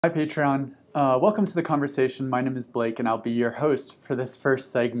Hi Patreon, welcome to the conversation. My name is Blake and I'll be your host for this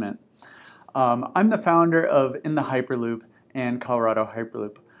first segment. I'm the founder of InTheHyperloop and Colorado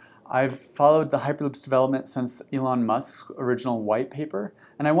Hyperloop. I've followed the Hyperloop's development since Elon Musk's original white paper,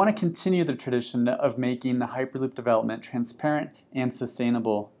 and I want to continue the tradition of making the Hyperloop development transparent and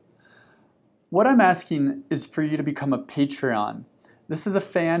sustainable. What I'm asking is for you to become a Patreon. This is a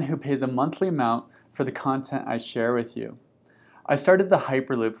fan who pays a monthly amount for the content I share with you. I started the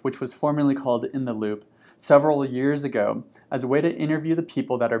Hyperloop, which was formerly called InTheLoop, several years ago as a way to interview the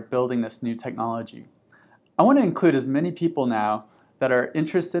people that are building this new technology. I want to include as many people now that are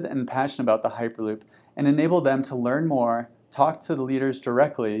interested and passionate about the Hyperloop and enable them to learn more, talk to the leaders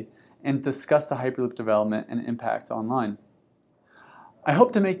directly, and discuss the Hyperloop development and impact online. I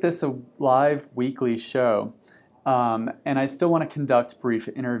hope to make this a live weekly show, and I still want to conduct brief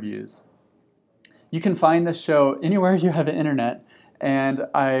interviews. You can find this show anywhere you have internet, and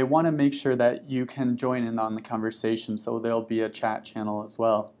I want to make sure that you can join in on the conversation, so there'll be a chat channel as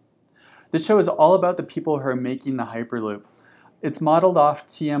well. This show is all about the people who are making the Hyperloop. It's modeled off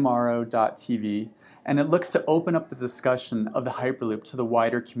tmro.tv, and it looks to open up the discussion of the Hyperloop to the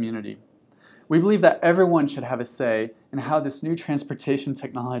wider community. We believe that everyone should have a say in how this new transportation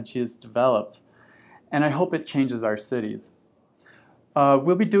technology is developed, and I hope it changes our cities.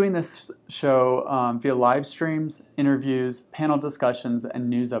 We'll be doing this show via live streams, interviews, panel discussions, and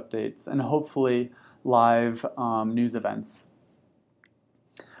news updates, and hopefully live news events.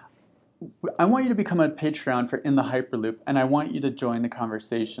 I want you to become a Patreon for InTheHyperloop, and I want you to join the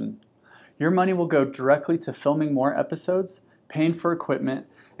conversation. Your money will go directly to filming more episodes, paying for equipment,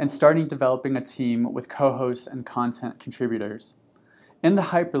 and starting developing a team with co-hosts and content contributors.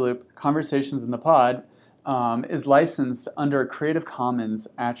 InTheHyperloop, Conversations in the Pod, is licensed under a Creative Commons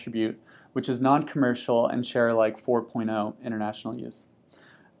attribute, which is non-commercial and share alike 4.0 international use.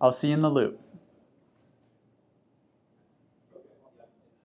 I'll see you in the loop.